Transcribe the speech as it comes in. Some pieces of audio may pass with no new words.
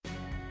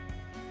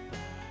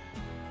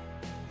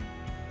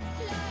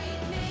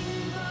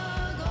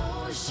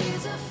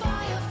She's a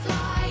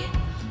firefly,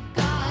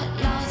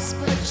 got lost,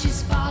 but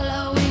she's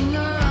following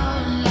her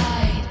own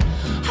light.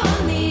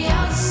 On the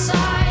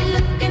outside,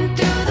 looking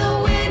through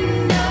the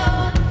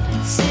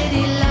window,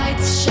 city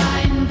lights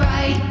shine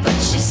bright, but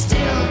she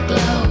still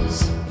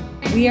glows.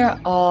 We are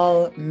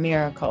all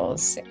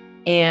miracles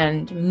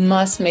and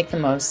must make the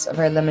most of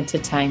our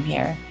limited time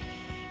here.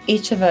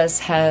 Each of us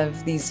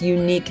have these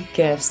unique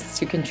gifts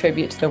to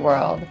contribute to the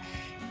world,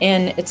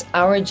 and it's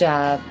our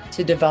job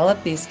to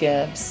develop these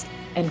gifts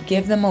and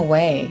give them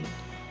away.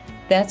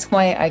 That's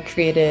why I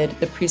created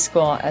the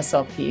Preschool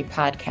SLP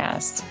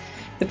podcast.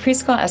 The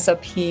Preschool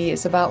SLP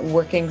is about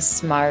working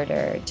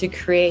smarter to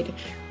create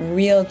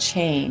real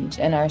change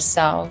in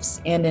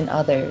ourselves and in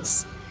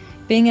others.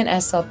 Being an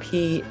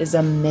SLP is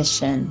a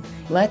mission.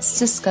 Let's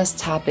discuss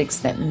topics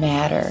that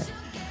matter.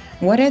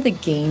 What are the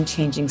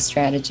game-changing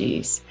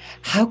strategies?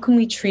 How can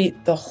we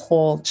treat the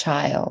whole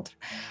child?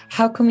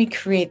 How can we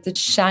create the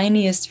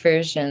shiniest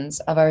versions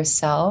of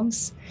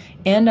ourselves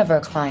and of our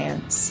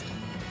clients?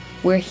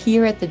 We're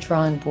here at the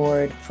drawing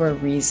board for a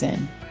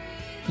reason.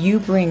 You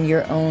bring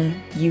your own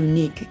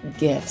unique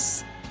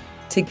gifts.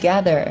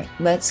 Together,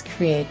 let's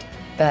create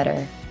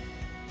better.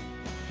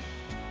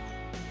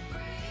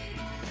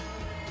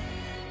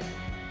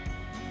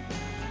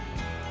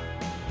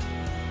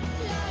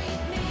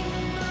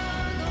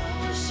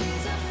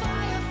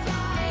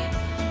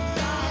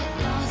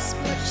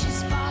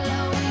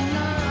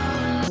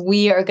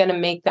 We are going to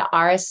make the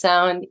R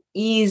sound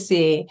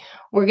easy.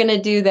 We're going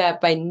to do that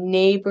by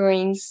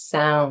neighboring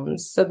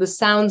sounds. So the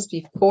sounds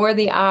before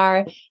the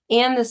R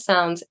and the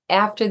sounds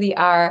after the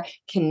R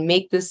can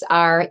make this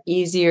R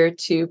easier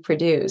to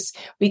produce.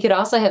 We could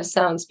also have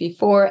sounds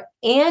before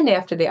and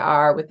after the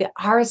R with the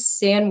R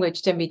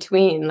sandwiched in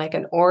between like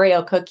an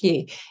Oreo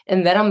cookie,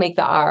 and that'll make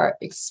the R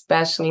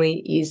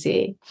especially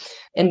easy.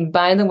 And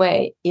by the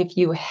way, if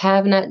you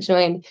have not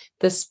joined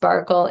the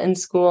Sparkle in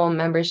School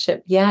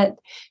membership yet,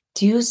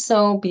 do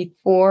so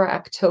before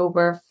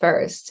October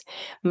 1st.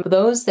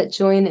 Those that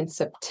join in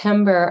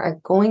September are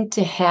going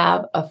to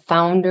have a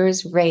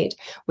founder's rate,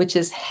 which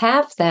is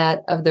half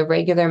that of the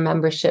regular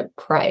membership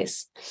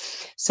price.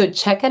 So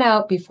check it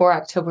out before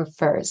October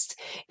 1st.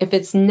 If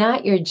it's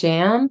not your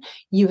jam,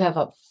 you have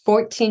a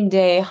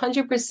 14-day,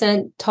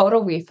 100%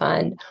 total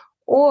refund,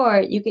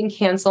 or you can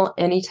cancel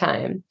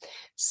anytime.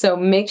 So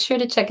make sure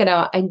to check it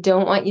out. I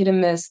don't want you to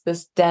miss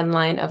this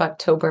deadline of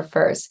October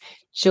 1st.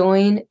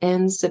 Join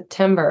in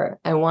September.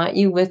 I want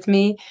you with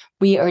me.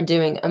 We are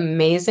doing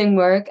amazing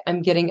work.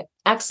 I'm getting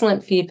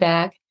excellent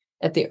feedback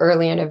at the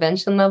early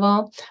intervention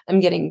level. I'm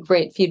getting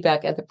great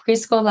feedback at the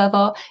preschool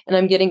level, and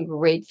I'm getting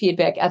great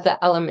feedback at the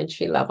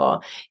elementary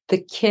level. The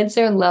kids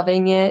are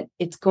loving it.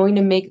 It's going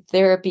to make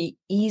therapy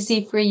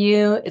easy for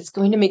you. It's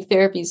going to make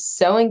therapy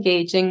so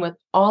engaging with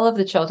all of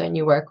the children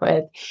you work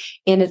with,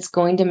 and it's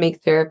going to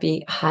make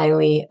therapy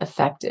highly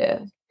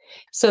effective.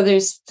 So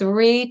there's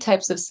 3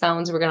 types of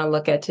sounds we're going to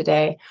look at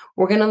today.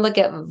 We're going to look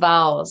at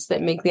vowels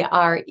that make the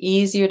R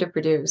easier to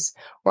produce.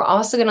 We're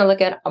also going to look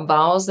at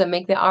vowels that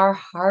make the R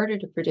harder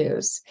to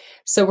produce.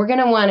 So we're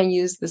going to want to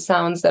use the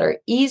sounds that are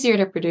easier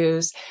to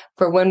produce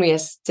for when we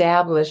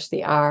establish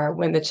the R,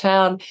 when the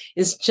child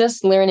is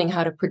just learning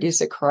how to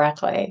produce it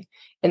correctly.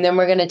 And then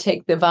we're going to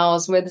take the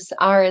vowels where this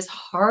R is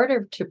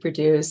harder to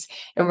produce,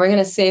 and we're going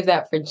to save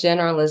that for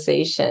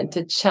generalization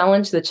to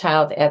challenge the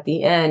child at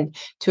the end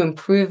to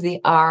improve the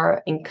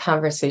R in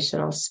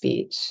conversational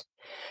speech.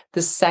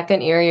 The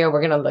second area we're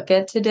going to look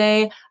at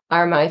today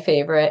are my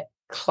favorite,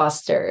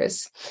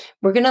 clusters.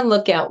 We're going to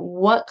look at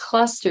what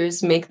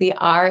clusters make the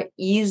R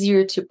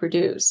easier to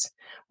produce.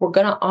 We're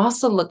going to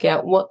also look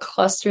at what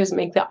clusters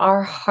make the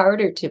R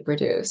harder to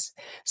produce.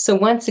 So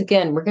once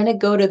again, we're going to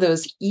go to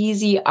those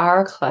easy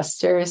R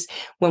clusters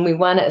when we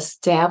want to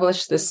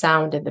establish the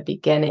sound in the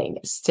beginning,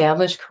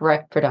 establish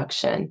correct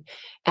production.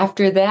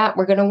 After that,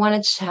 we're going to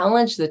want to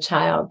challenge the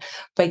child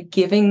by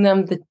giving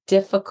them the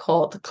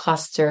difficult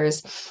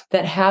clusters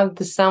that have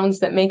the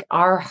sounds that make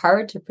R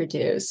hard to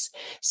produce.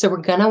 So we're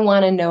going to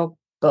want to know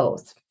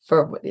both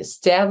for the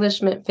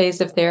establishment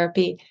phase of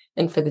therapy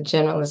and for the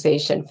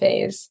generalization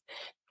phase.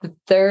 The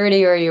third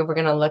area we're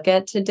going to look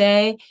at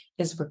today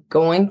is we're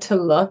going to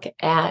look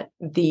at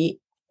the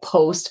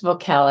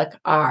post-vocalic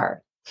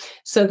R.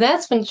 So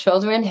that's when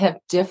children have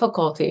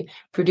difficulty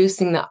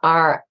producing the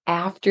R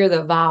after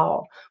the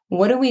vowel.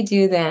 What do we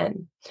do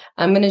then?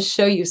 I'm going to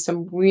show you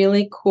some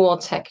really cool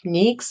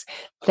techniques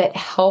that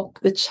help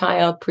the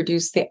child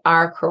produce the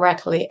R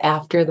correctly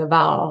after the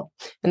vowel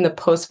in the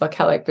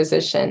post-vocalic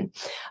position.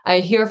 I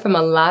hear from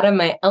a lot of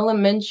my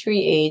elementary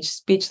age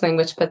speech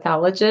language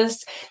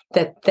pathologists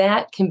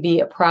that can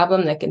be a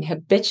problem that can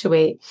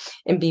habituate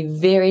and be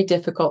very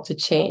difficult to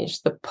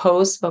change, the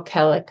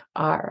post-vocalic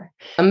R.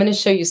 I'm going to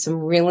show you some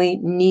really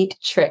neat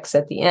tricks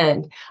at the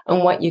end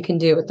on what you can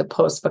do with the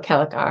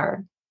post-vocalic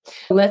R.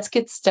 Let's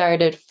get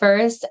started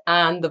first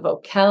on the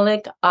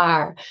vocalic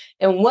R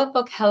and what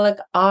vocalic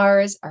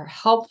R's are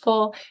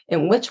helpful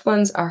and which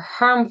ones are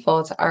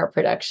harmful to R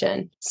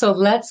production. So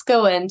let's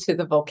go into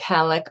the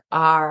vocalic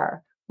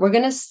R. We're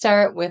going to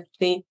start with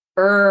the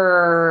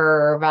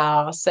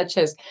vowel, such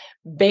as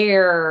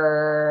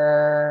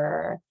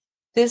bear.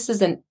 This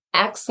is an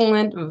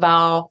excellent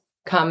vowel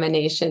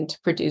combination to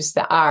produce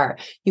the R.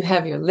 You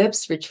have your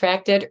lips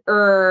retracted,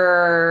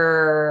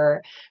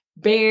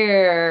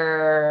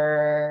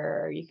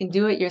 bear. You can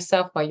do it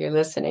yourself while you're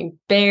listening,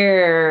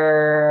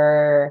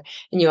 bear.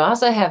 And you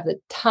also have the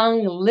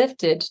tongue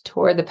lifted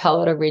toward the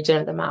palatal region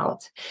of the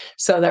mouth.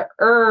 So the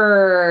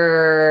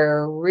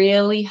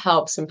really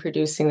helps in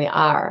producing the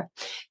R.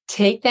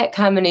 Take that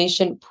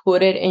combination,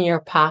 put it in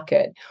your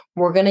pocket.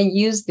 We're going to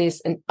use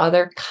this in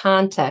other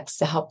contexts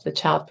to help the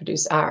child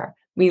produce R.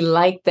 We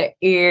like the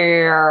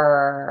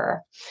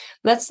ear.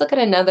 Let's look at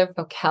another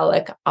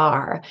vocalic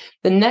R.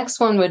 The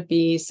next one would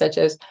be such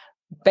as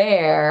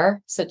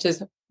bare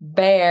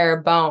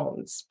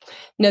bones.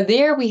 Now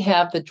there we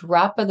have the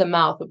drop of the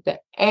mouth of the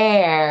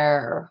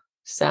air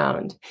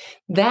sound.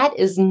 That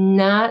is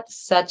not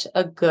such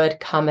a good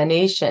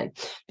combination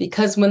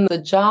because when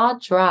the jaw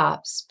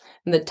drops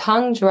and the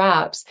tongue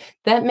drops,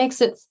 that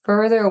makes it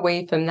further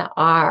away from the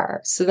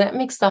R. So that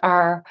makes the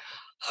R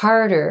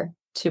harder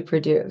to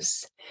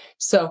produce.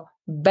 So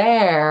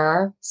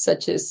bear,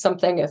 such as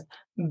something as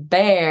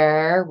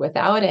bear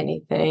without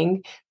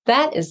anything,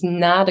 that is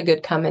not a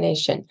good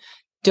combination.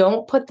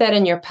 Don't put that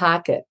in your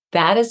pocket.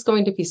 That is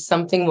going to be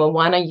something we'll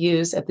want to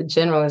use at the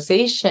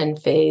generalization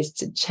phase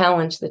to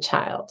challenge the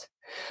child.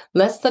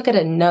 Let's look at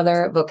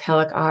another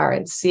vocalic R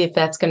and see if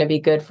that's going to be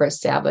good for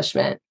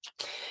establishment.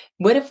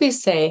 What if we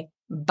say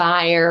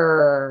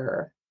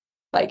buyer,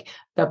 like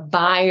the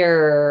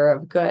buyer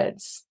of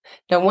goods?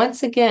 Now,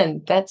 once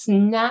again, that's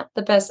not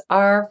the best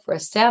R for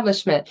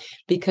establishment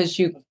because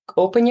you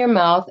open your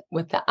mouth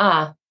with the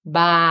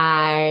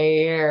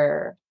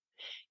buyer.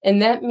 And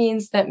that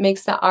means that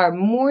makes the R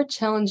more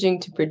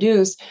challenging to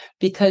produce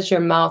because your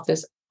mouth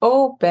is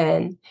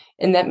open.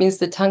 And that means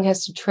the tongue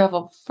has to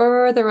travel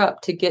further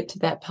up to get to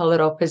that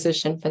palatal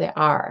position for the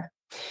R.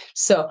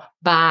 So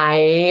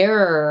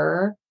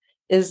buyer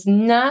is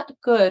not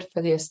good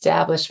for the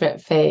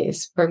establishment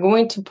phase. We're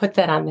going to put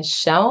that on the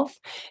shelf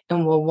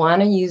and we'll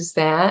want to use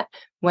that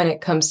when it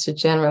comes to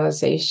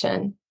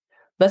generalization.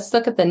 Let's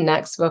look at the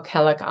next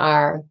vocalic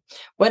R.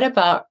 What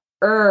about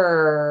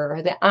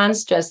the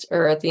unstressed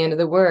at the end of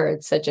the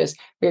word, such as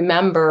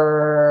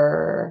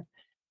remember?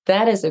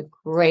 That is a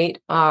great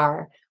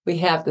R. We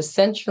have the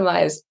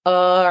centralized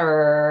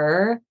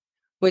R,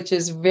 which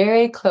is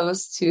very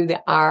close to the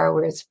R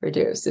where it's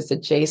produced. It's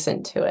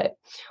adjacent to it.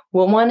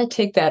 We'll want to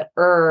take that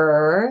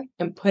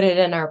and put it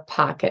in our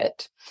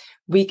pocket.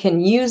 We can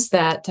use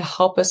that to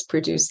help us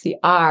produce the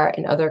R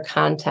in other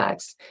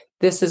contexts.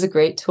 This is a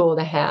great tool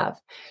to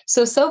have.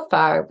 So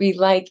far, we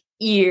like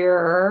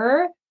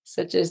ear,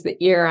 such as the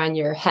ear on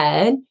your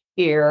head,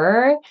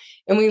 ear.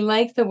 And we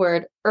like the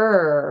word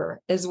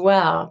as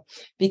well,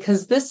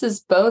 because this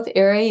is both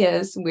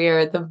areas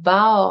where the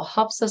vowel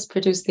helps us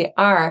produce the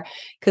R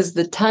because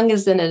the tongue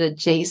is in an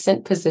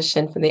adjacent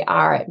position for the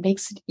R. It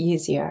makes it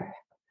easier.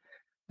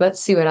 Let's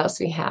see what else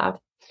we have.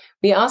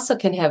 We also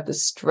can have the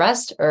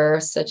stressed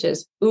such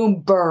as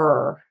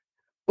Uber.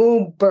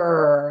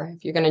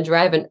 If you're going to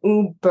drive an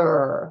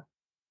Uber.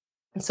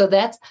 So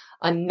that's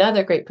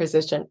another great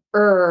position,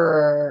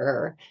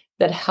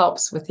 that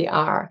helps with the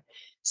R.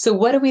 So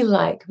what do we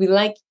like? We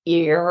like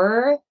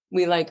ear,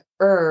 we like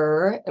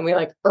and we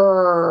like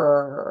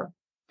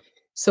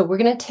So we're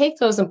going to take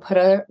those and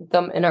put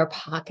them in our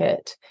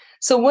pocket.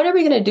 So what are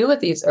we going to do with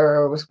these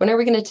ers? When are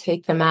we going to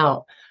take them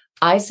out?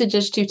 I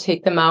suggest you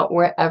take them out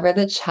wherever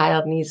the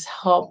child needs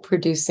help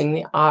producing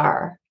the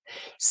R.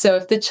 So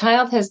if the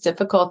child has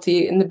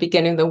difficulty in the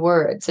beginning of the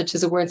word, such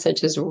as a word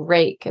such as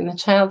rake, and the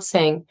child's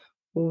saying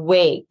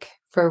wake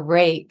for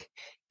rake,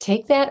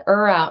 take that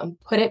out and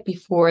put it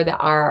before the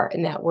R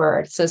in that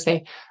word. So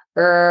say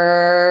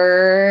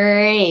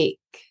rake.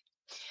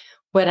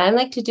 What I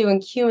like to do in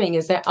cueing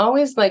is I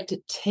always like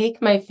to take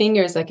my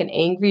fingers like an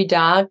angry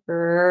dog,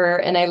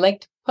 and I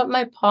like to put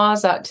my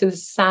paws out to the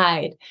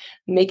side,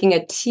 making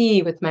a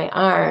T with my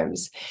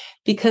arms,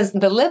 because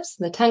the lips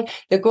and the tongue,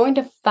 they're going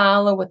to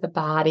follow what the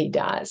body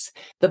does.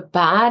 The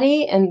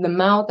body and the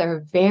mouth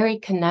are very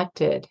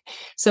connected.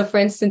 So for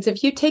instance,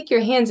 if you take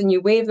your hands and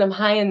you wave them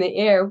high in the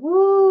air,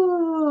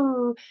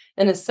 woo,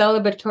 in a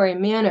celebratory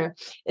manner,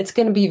 it's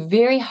going to be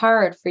very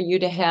hard for you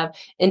to have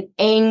an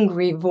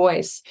angry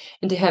voice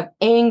and to have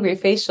angry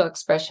facial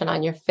expression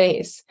on your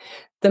face.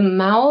 The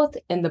mouth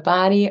and the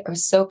body are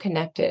so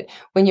connected.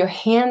 When your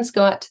hands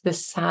go out to the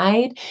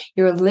side,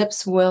 your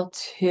lips will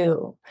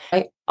too.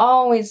 I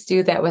always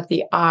do that with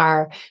the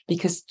R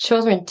because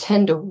children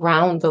tend to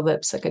round the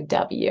lips like a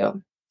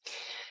W.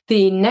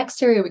 The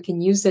next area we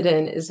can use it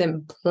in is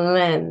in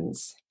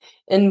blends.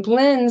 In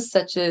blends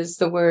such as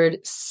the word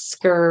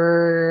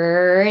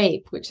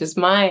scrape, which is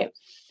my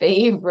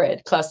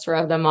favorite cluster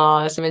of them all,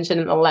 as I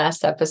mentioned in the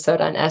last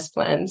episode on S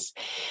blends.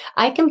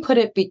 I can put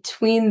it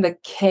between the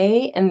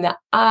K and the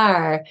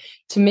R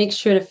to make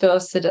sure to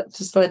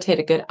facilitate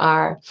a good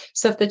R.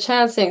 So if the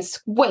child's saying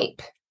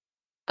scrape,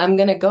 I'm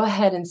going to go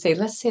ahead and say,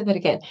 let's say that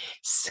again,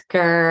 scrape.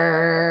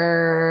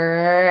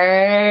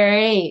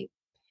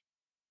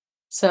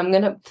 So I'm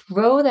going to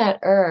throw that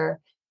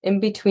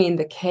in between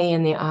the K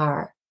and the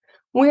R.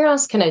 Where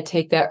else can I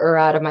take that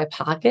out of my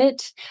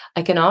pocket?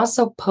 I can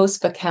also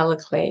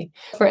post-vocalically.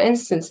 For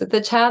instance, if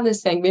the child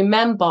is saying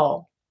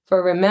remember,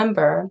 for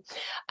remember,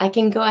 I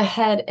can go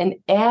ahead and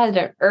add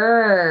an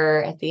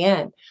at the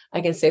end. I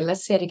can say,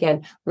 let's say it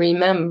again,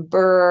 remember,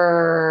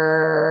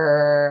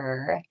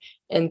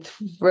 and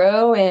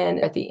throw in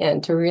at the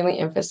end to really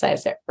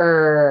emphasize the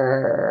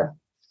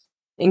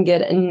and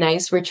get a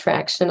nice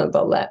retraction of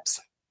the lips.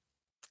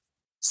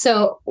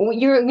 So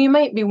you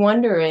might be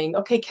wondering,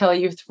 okay,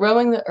 Kelly, you're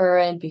throwing the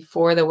in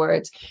before the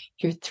words.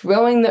 You're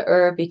throwing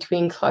the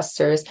between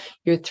clusters.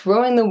 You're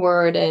throwing the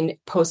word in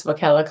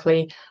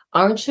post-vocalically.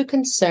 Aren't you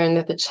concerned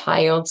that the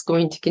child's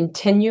going to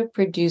continue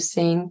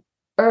producing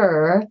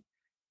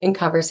in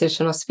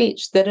conversational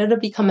speech, that it'll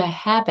become a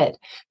habit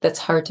that's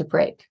hard to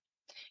break?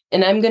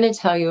 And I'm going to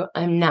tell you,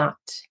 I'm not.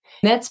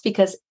 That's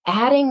because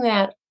adding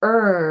that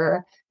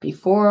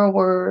before a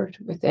word,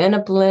 within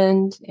a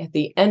blend, at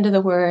the end of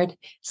the word,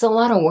 is a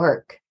lot of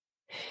work.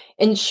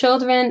 And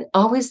children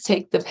always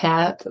take the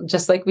path,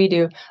 just like we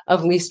do,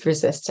 of least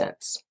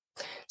resistance.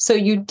 So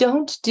you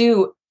don't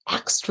do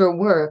extra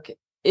work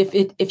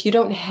if you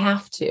don't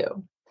have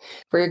to.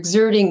 We're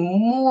exerting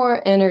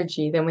more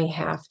energy than we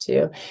have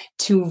to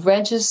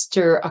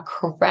register a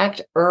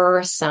correct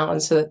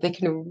sound so that they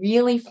can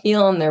really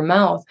feel in their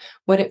mouth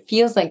what it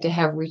feels like to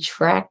have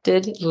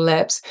retracted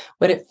lips,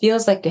 what it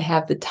feels like to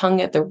have the tongue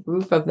at the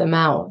roof of the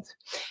mouth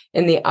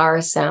in the R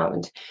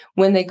sound.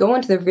 When they go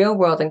into the real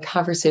world in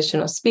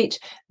conversational speech,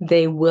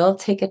 they will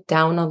take it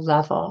down a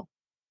level.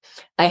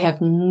 I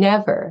have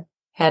never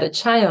had a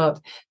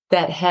child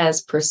that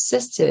has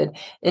persisted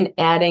in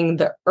adding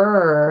the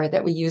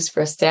that we use for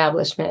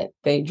establishment.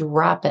 They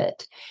drop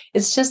it.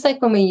 It's just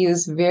like when we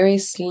use very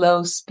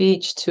slow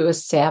speech to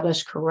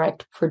establish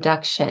correct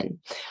production.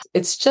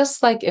 It's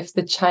just like if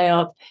the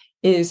child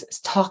is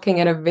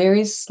talking at a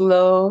very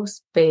slow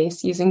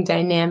pace using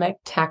dynamic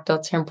tactile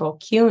temporal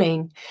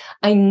cueing.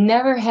 I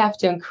never have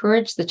to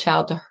encourage the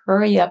child to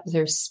hurry up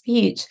their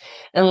speech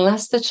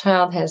unless the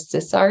child has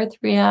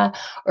dysarthria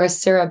or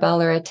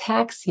cerebellar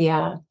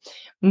ataxia.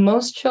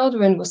 Most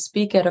children will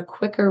speak at a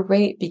quicker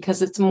rate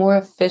because it's more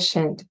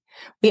efficient.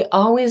 We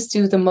always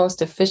do the most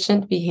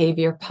efficient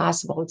behavior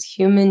possible. It's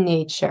human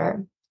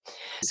nature.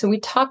 So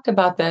we talked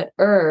about that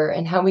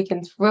and how we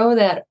can throw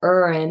that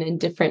in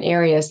different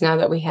areas now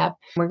that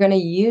we're going to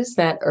use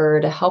that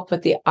to help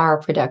with the R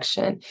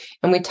production.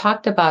 And we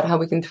talked about how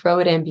we can throw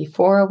it in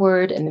before a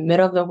word, in the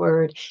middle of the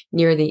word,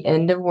 near the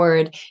end of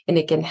word, and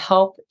it can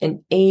help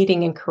in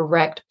aiding in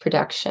correct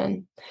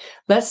production.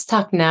 Let's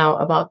talk now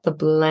about the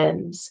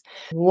blends.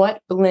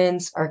 What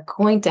blends are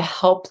going to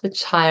help the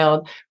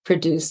child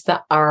produce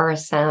the R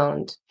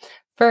sound?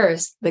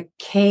 First, the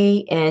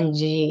K and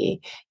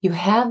G. You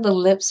have the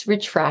lips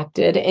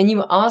retracted and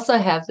you also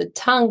have the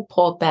tongue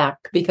pulled back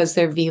because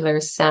they're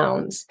velar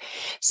sounds.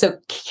 So,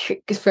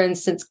 for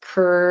instance,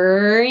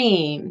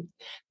 cream,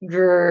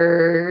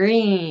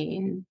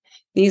 green.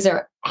 These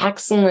are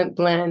excellent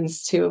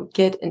blends to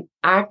get an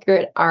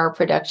accurate R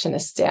production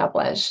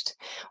established.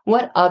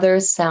 What other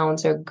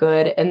sounds are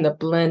good in the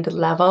blend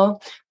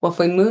level? Well, if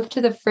we move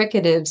to the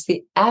fricatives,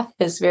 the F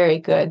is very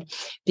good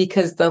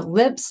because the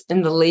lips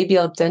in the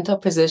labial dental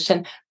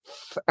position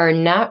are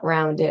not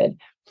rounded.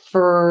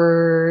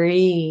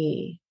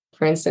 Free,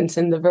 for instance,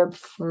 in the verb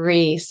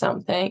free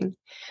something.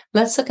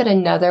 Let's look at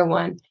another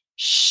one.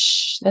 Shh.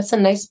 That's a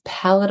nice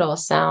palatal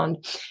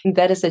sound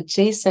that is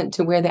adjacent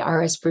to where the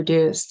R is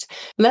produced.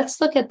 Let's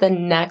look at the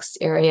next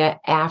area,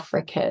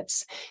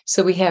 affricates.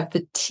 So we have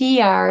the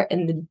TR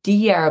and the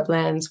DR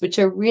blends, which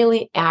are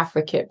really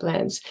affricate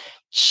blends.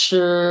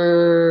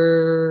 Train.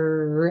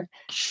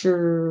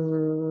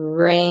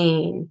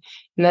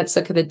 And let's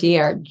look at the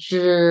DR.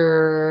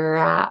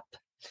 Drop.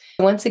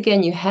 Once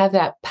again, you have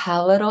that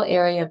palatal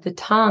area of the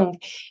tongue,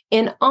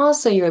 and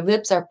also your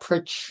lips are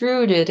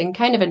protruded in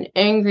kind of an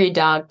angry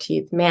dog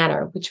teeth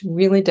manner, which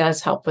really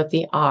does help with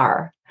the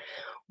R.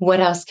 What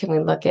else can we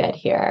look at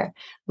here?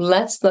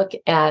 Let's look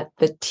at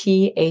the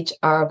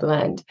THR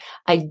blend.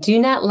 I do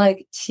not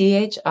like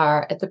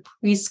THR at the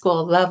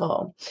preschool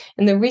level.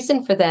 And the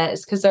reason for that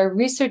is because our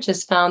research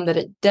has found that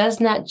it does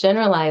not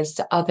generalize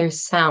to other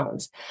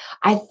sounds.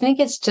 I think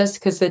it's just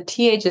because the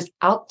TH is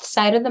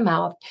outside of the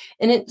mouth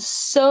and it's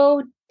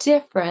so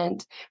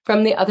different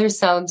from the other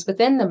sounds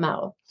within the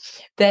mouth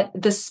that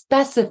the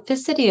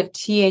specificity of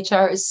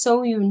THR is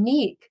so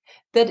unique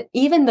that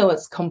even though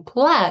it's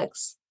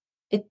complex,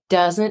 it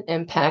doesn't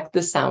impact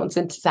the sounds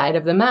inside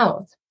of the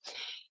mouth.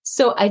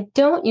 So I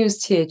don't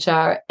use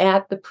THR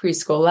at the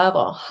preschool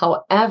level.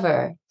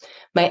 However,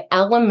 my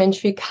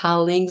elementary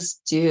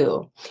colleagues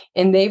do,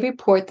 and they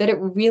report that it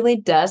really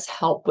does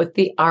help with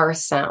the R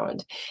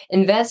sound.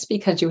 And that's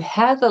because you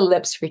have the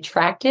lips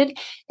retracted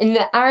and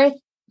the R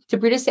To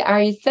produce the R,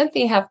 you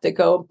simply have to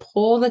go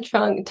pull the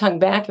tongue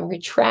back and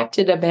retract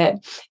it a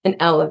bit and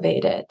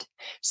elevate it.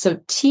 So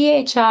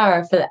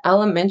THR for the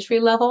elementary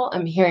level,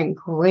 I'm hearing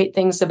great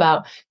things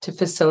about to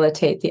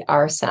facilitate the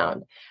R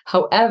sound.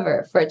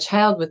 However, for a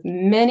child with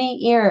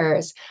many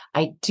ears,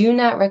 I do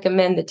not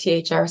recommend the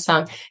THR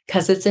sound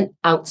because it's an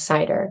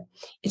outsider.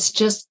 It's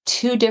just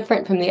too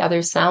different from the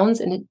other sounds,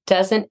 and it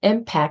doesn't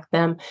impact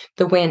them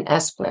the way an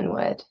S blend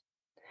would.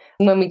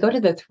 When we go to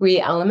the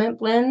 3-element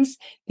blends,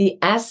 the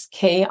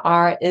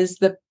SKR is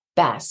the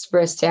best for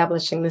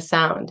establishing the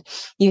sound.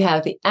 You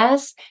have the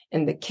S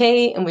and the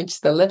K in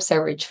which the lips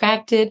are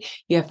retracted.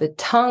 You have the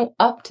tongue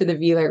up to the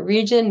velar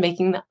region,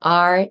 making the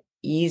R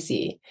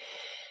easy.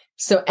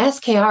 So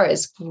SKR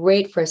is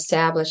great for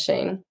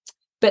establishing,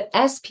 but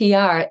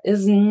SPR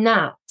is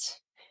not.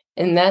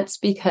 And that's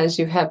because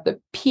you have the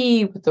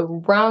P with the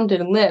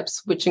rounded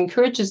lips, which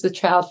encourages the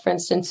child, for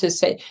instance, to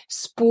say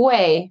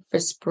spray for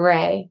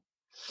spray.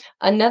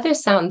 Another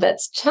sound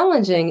that's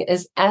challenging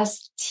is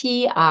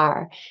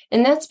STR,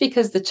 and that's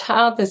because the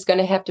child is going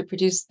to have to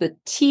produce the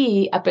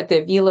T up at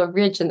the velar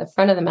ridge in the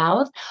front of the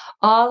mouth,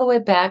 all the way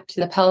back to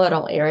the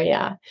palatal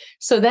area.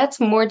 So that's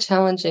more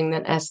challenging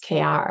than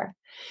SKR.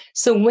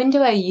 So when do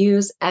I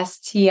use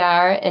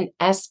STR and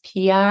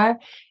SPR?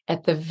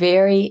 At the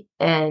very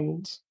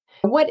end.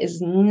 What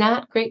is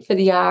not great for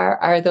the R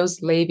are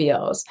those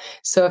labials.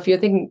 So if you're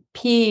thinking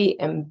P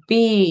and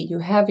B, you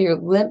have your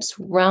lips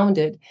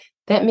rounded.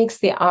 That makes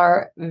the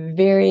R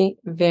very,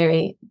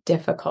 very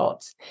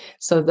difficult.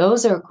 So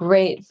those are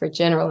great for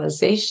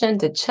generalization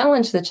to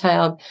challenge the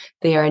child.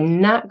 They are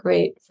not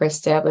great for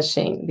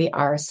establishing the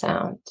R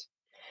sound.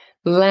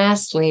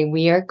 Lastly,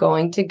 we are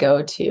going to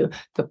go to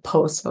the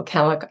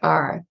post-vocalic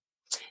R.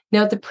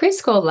 Now, at the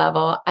preschool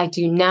level, I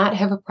do not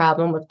have a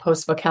problem with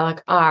post-vocalic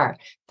R.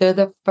 They're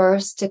the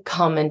first to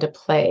come into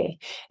play.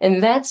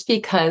 And that's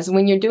because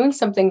when you're doing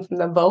something from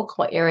the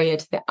vocal area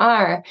to the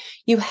R,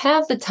 you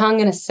have the tongue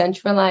in a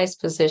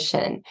centralized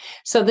position.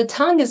 So the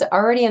tongue is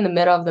already in the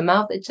middle of the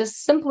mouth. It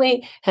just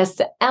simply has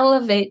to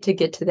elevate to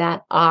get to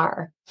that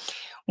R.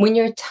 When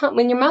your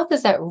mouth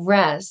is at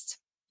rest,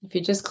 if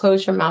you just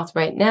close your mouth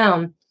right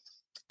now,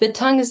 the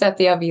tongue is at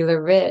the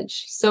alveolar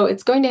ridge, so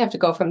it's going to have to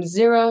go from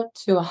 0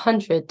 to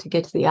 100 to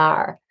get to the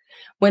R.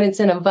 When it's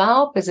in a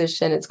vowel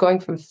position, it's going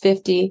from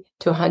 50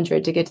 to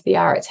 100 to get to the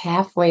R. It's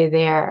halfway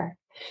there.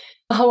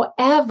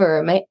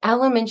 However, my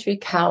elementary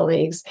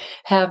colleagues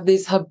have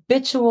these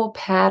habitual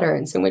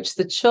patterns in which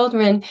the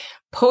children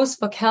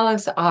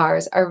post-vocalic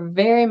R's are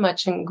very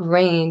much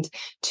ingrained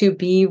to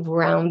be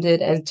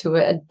rounded into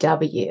a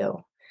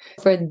W.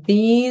 For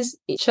these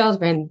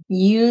children,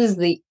 use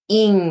the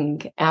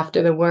ing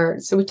after the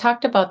word. So we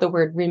talked about the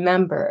word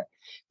remember.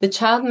 The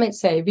child might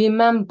say,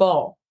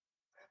 remember.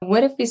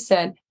 What if we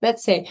said,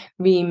 let's say,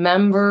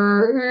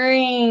 remembering,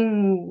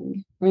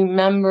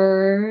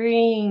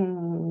 remembering.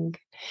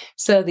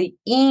 So the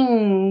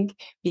ing,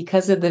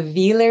 because of the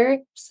velar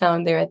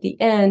sound there at the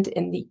end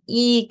and the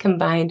E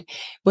combined,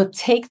 will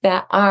take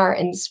that R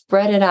and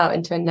spread it out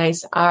into a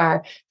nice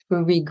R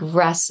through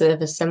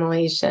regressive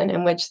assimilation,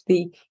 in which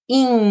the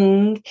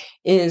ing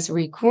is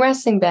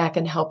regressing back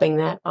and helping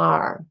that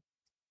R.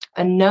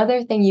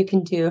 Another thing you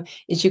can do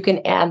is you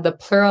can add the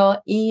plural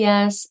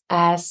es,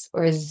 s,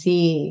 or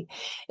z,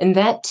 and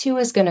that too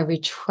is going to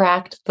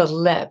retract the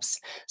lips.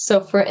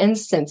 So for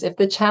instance, if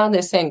the child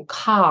is saying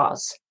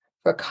cars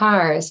for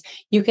cars,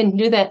 you can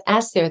do that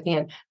s there at the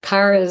end,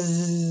 cars.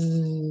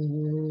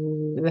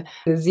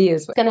 The Z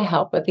is going to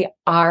help with the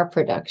R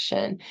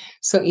production.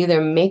 So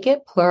either make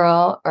it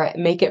plural or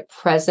make it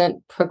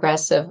present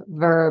progressive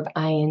verb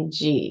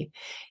ing.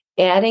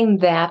 Adding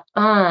that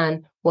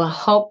on will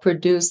help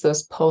produce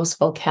those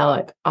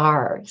post-vocalic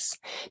R's.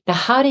 Now,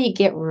 how do you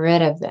get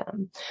rid of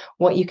them?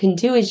 What you can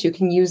do is you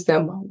can use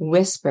them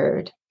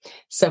whispered.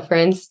 So for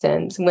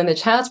instance, when the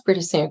child's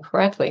producing it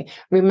correctly,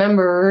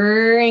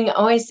 remembering,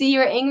 oh, I see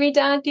your angry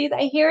dog teeth.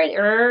 I hear it.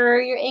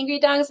 Your angry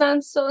dog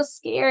sounds so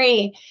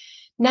scary.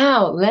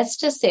 Now, let's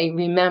just say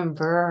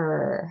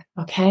remember,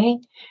 okay?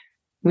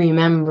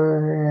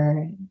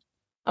 Remember.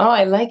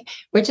 Oh,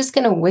 we're just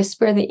going to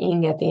whisper the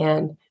ing at the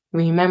end.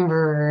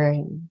 Remember.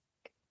 And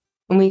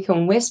we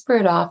can whisper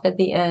it off at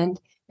the end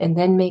and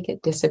then make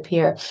it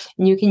disappear.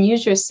 And you can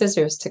use your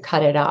scissors to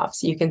cut it off.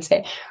 So you can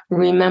say,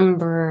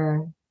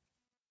 remember,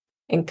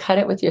 and cut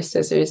it with your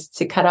scissors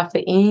to cut off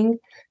the ing,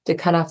 to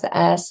cut off the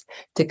s,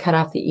 to cut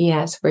off the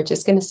es. We're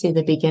just going to see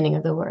the beginning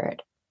of the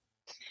word.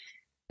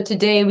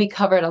 Today, we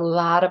covered a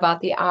lot about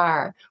the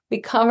R.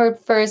 We covered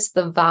first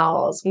the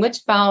vowels.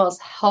 Which vowels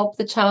help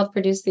the child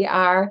produce the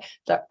R,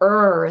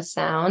 the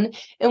sound,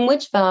 and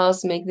which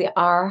vowels make the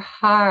R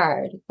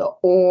hard, the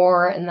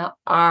or and the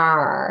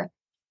R.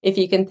 If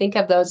you can think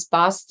of those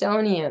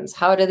Bostonians,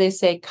 how do they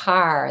say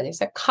car? They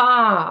say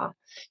ka.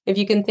 If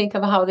you can think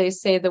of how they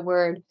say the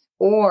word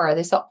or.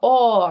 They say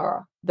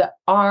or. The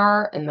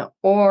R and the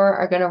or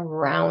are going to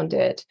round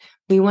it.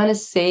 We want to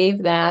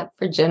save that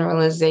for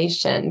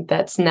generalization.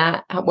 That's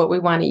not what we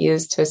want to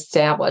use to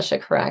establish a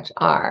correct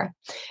R.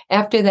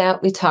 After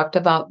that, we talked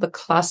about the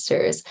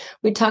clusters.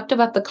 We talked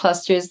about the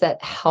clusters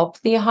that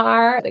help the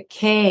R, the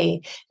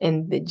K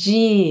and the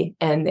G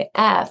and the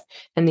F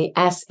and the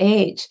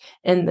SH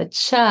and the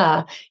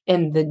CH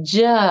and the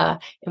J.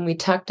 And we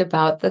talked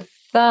about the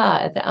th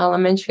at the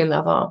elementary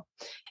level.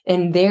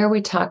 And there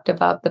we talked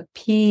about the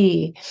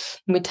P,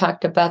 and we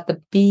talked about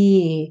the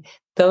B.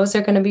 Those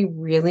are going to be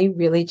really,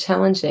 really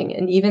challenging.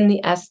 And even the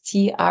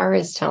STR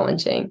is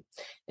challenging.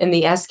 And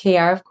the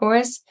SKR, of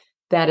course,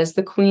 that is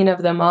the queen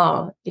of them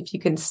all. If you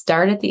can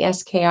start at the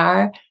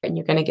SKR, and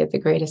you're going to get the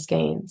greatest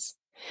gains.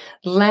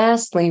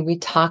 Lastly, we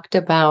talked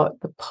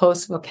about the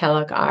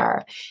post-vocalic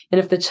R. And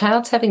if the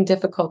child's having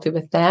difficulty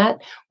with that,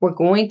 we're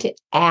going to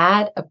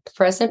add a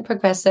present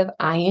progressive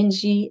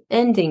ing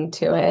ending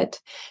to it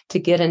to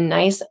get a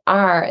nice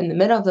R in the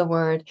middle of the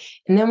word.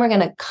 And then we're going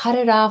to cut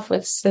it off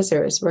with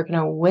scissors. We're going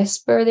to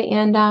whisper the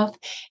end off,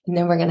 and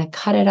then we're going to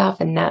cut it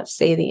off and not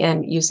say the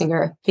end using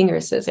our finger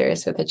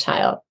scissors with the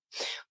child.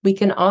 We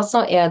can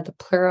also add the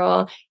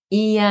plural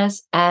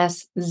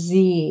ESSZ.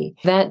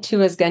 That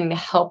too is going to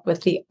help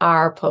with the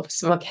R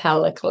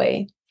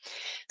post-vocalically.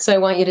 So I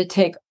want you to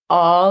take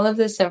all of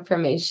this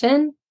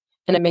information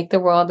and make the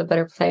world a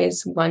better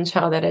place, one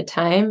child at a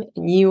time.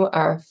 And you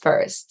are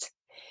first.